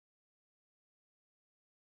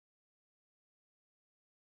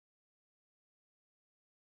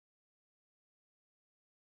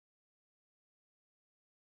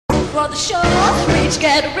for the show. Reach,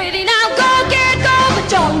 get ready now, go, but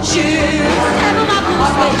don't you step on my blue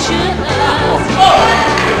suede shoes.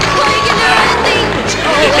 Well, you can do anything, but you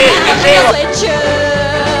my blue suede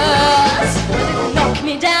shoes. Knock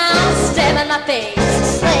me down, step on my face,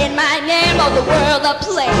 saying my name or the world a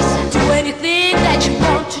place. Do anything that you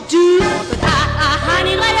want to do, but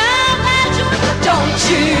honey, like I'm that you. Don't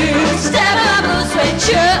you step on my blue suede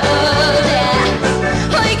shoes, yeah.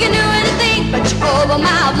 Well, you can do anything, but you're over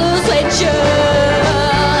my blue suede shoes.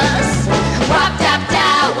 Wop tap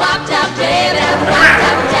down, baby, wop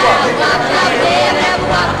tap down, baby,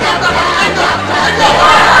 wop tap down, wop tap down.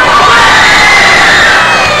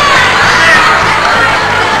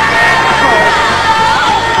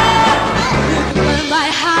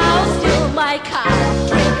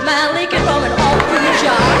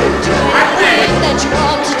 You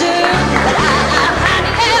want to do, but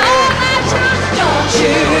honey, oh my shoes. Don't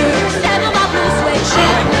you step on my blue suede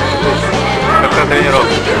shoes, yeah. We can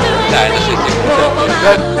do anything, over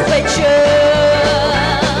my blue suede shoes.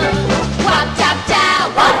 Wop tap down,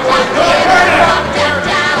 baby, wop tap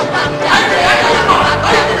down, wop tap baby, wop tap down, wop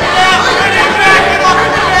tap baby, wop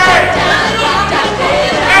tap down, wop tap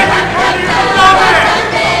baby, wop tap down, wop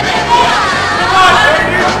tap baby,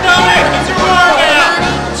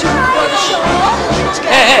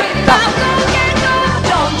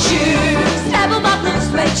 don't you step on my blue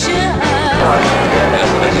suede shoes.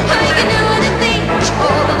 You can do anything, but you're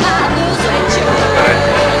over my blue suede shoes.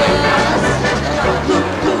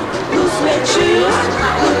 Blue suede shoes.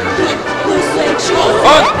 Blue suede shoes. Blue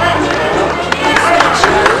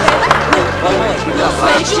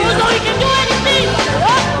suede shoes. Oh, you can do anything, but you're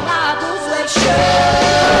over my blue suede shoes.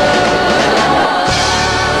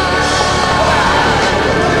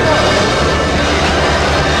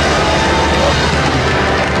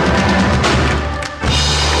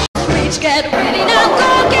 Get ready now, go,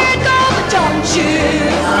 but don't you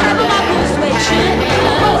step on my blue suede shoes.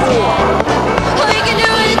 Oh, you can do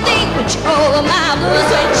anything, but you're over my blue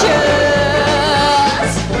suede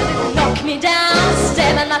shoes. Knock me down,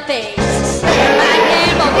 step on my face, say my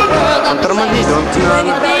name on the world of the place. Do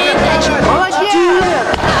anything that you want to do.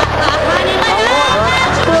 Honey, like I'm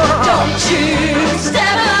that you. Don't you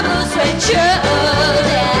step on my blue suede shoes,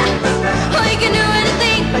 yeah. Oh, you can do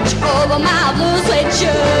anything, but you're over my blue suede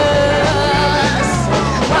shoes.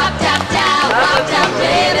 Wop tap down,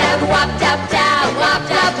 baby, wop tap down, wop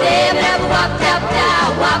tap baby, wop tap down,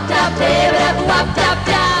 wop tap baby, wop tap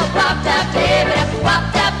down, wop tap baby, wop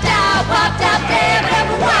tap down, wop tap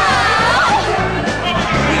baby, wow.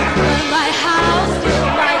 In my house, fill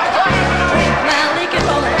my car, drink my liquor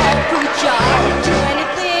from an old fruit jar. Do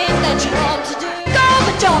anything that you want to do, go,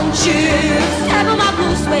 but don't you step on my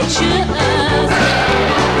blue suede shoes.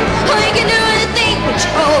 Oh, you can do anything, but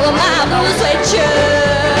you're over my blue suede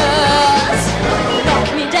shoes. Knock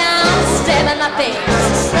me down, step on my face,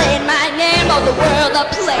 saying my name or the world a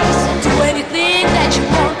place. Do anything that you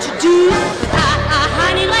want to do, but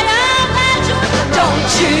honey, like I'm that you. Don't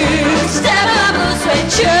you step on my blue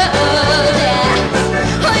suede shoes,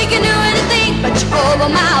 yeah. Oh, you can do anything, but you're over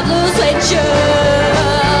my blue suede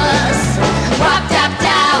shoes. Wop tap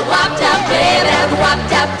down, baby, wop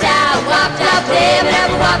tap down, wop tap baby,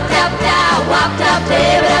 wop tap down, wop tap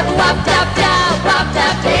baby, wop tap down, wop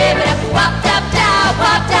tap baby, wop tap down,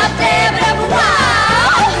 wop tap baby,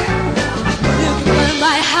 wow. You can burn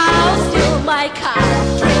my house, steal my car,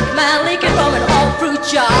 drink my liquor from an old fruit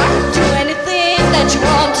jar. Do anything that you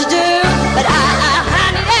want to do, but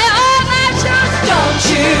honey, they're all my shoes. Don't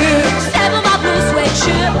you step on my blue suede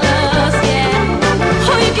shoes, yeah.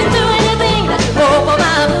 Oh, you can do anything that you want for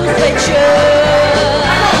my blue suede shoes.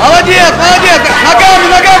 Молодец, молодец! Ногами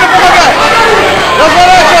помогай!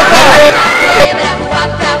 Разворачиваться!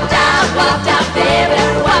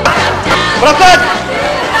 Бросать!